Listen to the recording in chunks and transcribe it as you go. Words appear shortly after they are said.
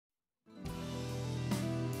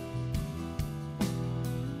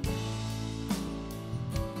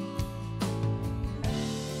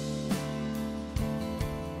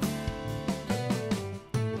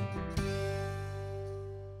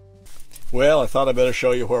Well, I thought I'd better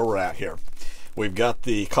show you where we're at here. We've got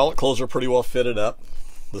the collet closer pretty well fitted up.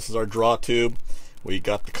 This is our draw tube. We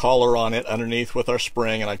got the collar on it underneath with our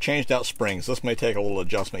spring, and I've changed out springs. This may take a little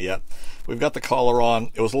adjustment yet. We've got the collar on.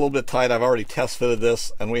 It was a little bit tight. I've already test fitted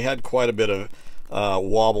this, and we had quite a bit of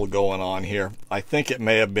wobble going on here. I think it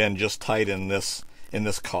may have been just tight in this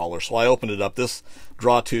collar, so I opened it up. This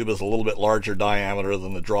draw tube is a little bit larger diameter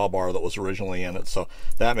than the drawbar that was originally in it, so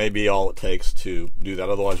that may be all it takes to do that.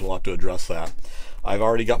 Otherwise, we'll have to address that. I've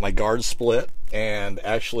already got my guards split, and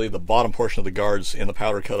actually the bottom portion of the guards in the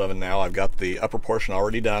powder coat oven now. I've got the upper portion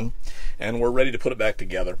already done, and we're ready to put it back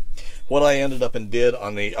together. What I ended up and did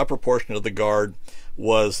on the upper portion of the guard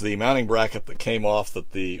was the mounting bracket that came off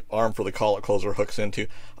that the arm for the collet closer hooks into.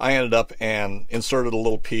 I ended up and inserted a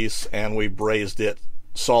little piece, and we brazed it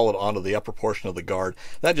solid onto the upper portion of the guard.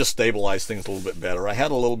 That just stabilized things a little bit better. I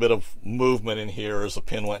had a little bit of movement in here as the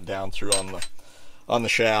pin went down through on the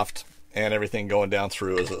shaft, and everything going down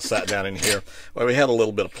through as it sat down in here. Well, we had a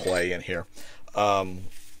little bit of play in here. And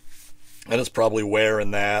it's probably wear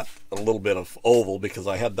in that, a little bit of oval, because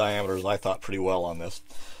I had diameters I thought pretty well on this.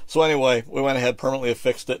 So anyway, we went ahead, permanently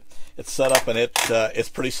fixed it. It's set up, and it's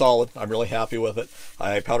pretty solid. I'm really happy with it.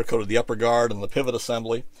 I powder coated the upper guard and the pivot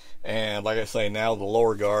assembly, and like I say, now the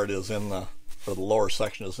lower guard is in the lower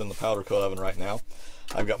section is in the powder coat oven right now.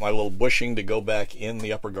 I've got my little bushing to go back in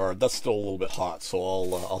the upper guard. That's still a little bit hot, so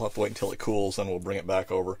I'll have to wait until it cools, and we'll bring it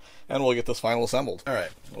back over, and we'll get this final assembled. All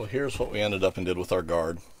right, well, here's what we ended up and did with our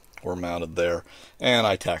guard. We're mounted there, and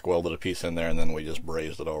I tack welded a piece in there, and then we just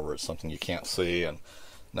brazed it over. It's something you can't see, and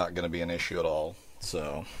not going to be an issue at all.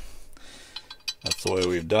 So that's the way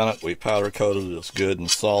we've done it. We powder coated it. It's good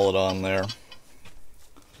and solid on there.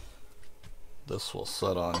 This will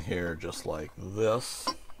set on here just like this.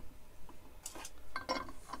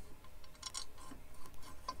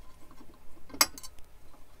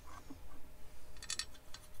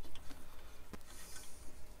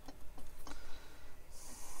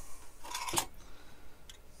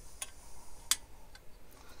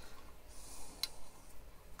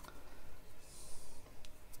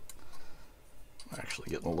 Actually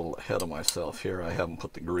getting a little ahead of myself here. I haven't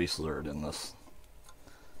put the grease zerd in this.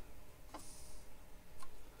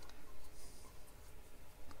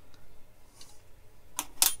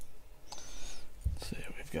 Let's see,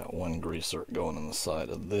 we've got one grease zerd going in the side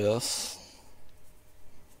of this.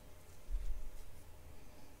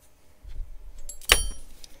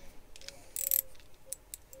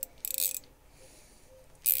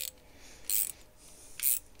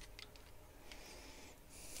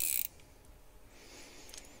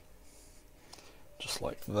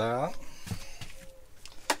 Like that.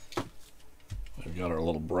 We've got our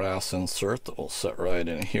little brass insert that will set right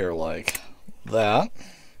in here like that.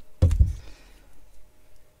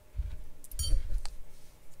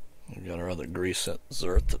 We've got our other grease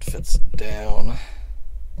insert that fits down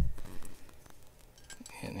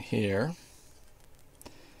in here.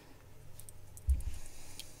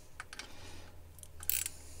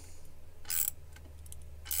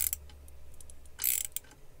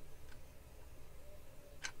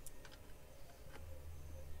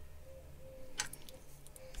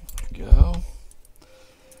 Go.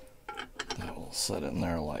 That will set in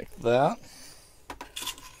there like that.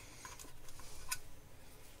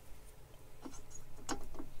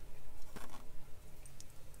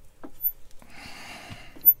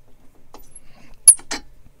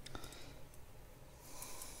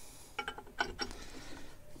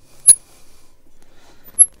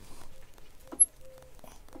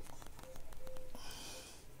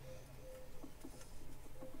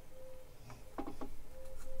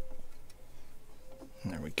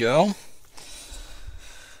 There we go.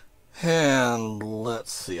 And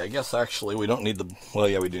let's see, I guess actually we don't need the, well,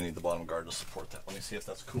 yeah, we do need the bottom guard to support that. Let me see if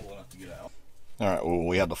that's cool enough to get out. All right, well,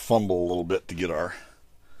 we had to fumble a little bit to get our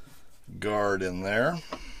guard in there.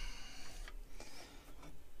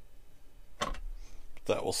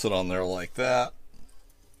 That will sit on there like that.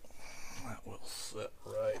 That will sit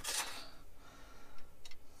right.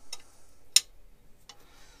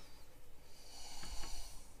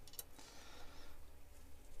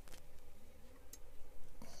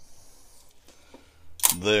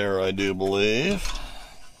 There, I do believe.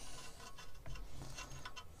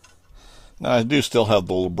 Now, I do still have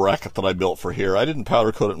the little bracket that I built for here. I didn't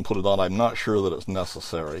powder coat it and put it on. I'm not sure that it's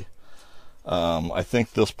necessary. I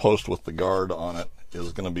think this post with the guard on it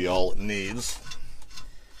is going to be all it needs.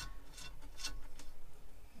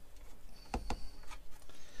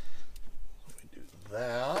 We do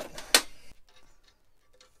that.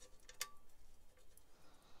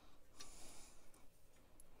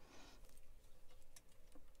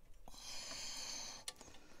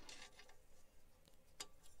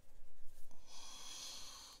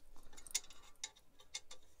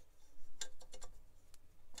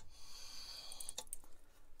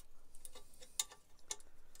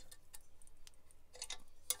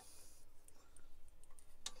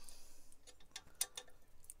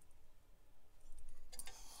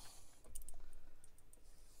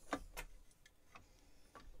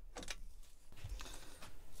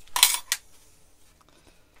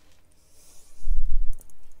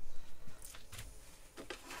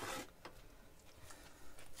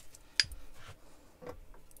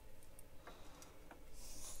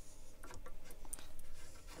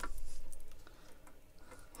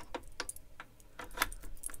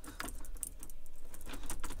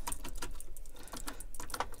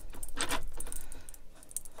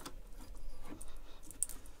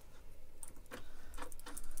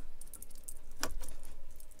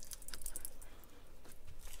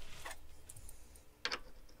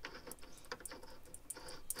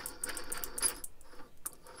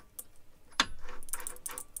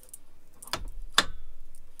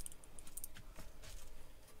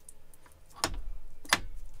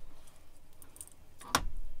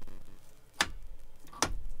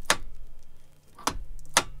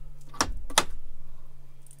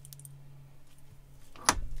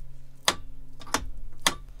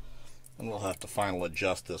 We'll have to final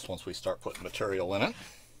adjust this once we start putting material in it.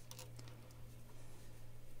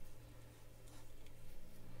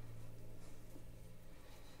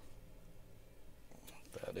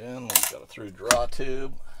 Put that in. We've got a through draw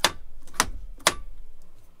tube.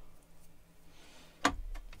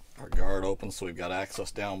 Our guard open so we've got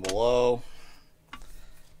access down below.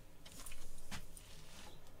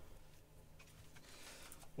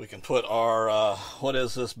 We can put our, what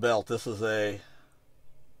is this belt? This is a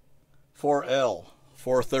 4L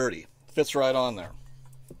 430. Fits right on there.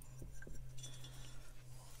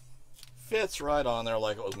 Fits right on there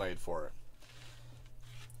like it was made for it.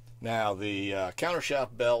 Now the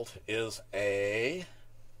countershaft belt is a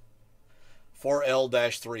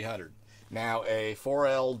 4L-300. Now a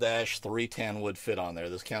 4L-310 would fit on there.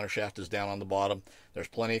 This countershaft is down on the bottom. There's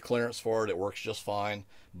plenty of clearance for it. It works just fine,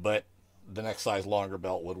 but the next size longer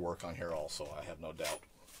belt would work on here also. I have no doubt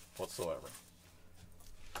whatsoever.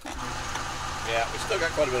 Yeah, we still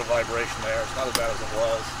got quite a bit of vibration there. It's not as bad as it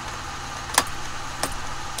was.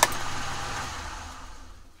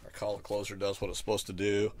 Our collet closer does what it's supposed to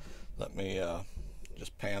do. Let me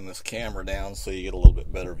just pan this camera down so you get a little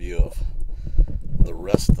bit better view of the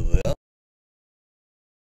rest of this.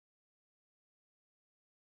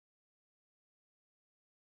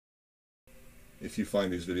 If you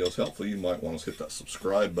find these videos helpful, you might want to hit that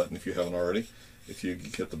subscribe button if you haven't already. If you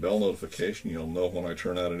hit the bell notification, you'll know when I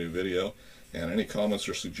turn out a new video. And any comments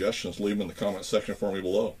or suggestions, leave them in the comment section for me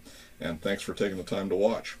below. And thanks for taking the time to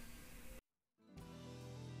watch.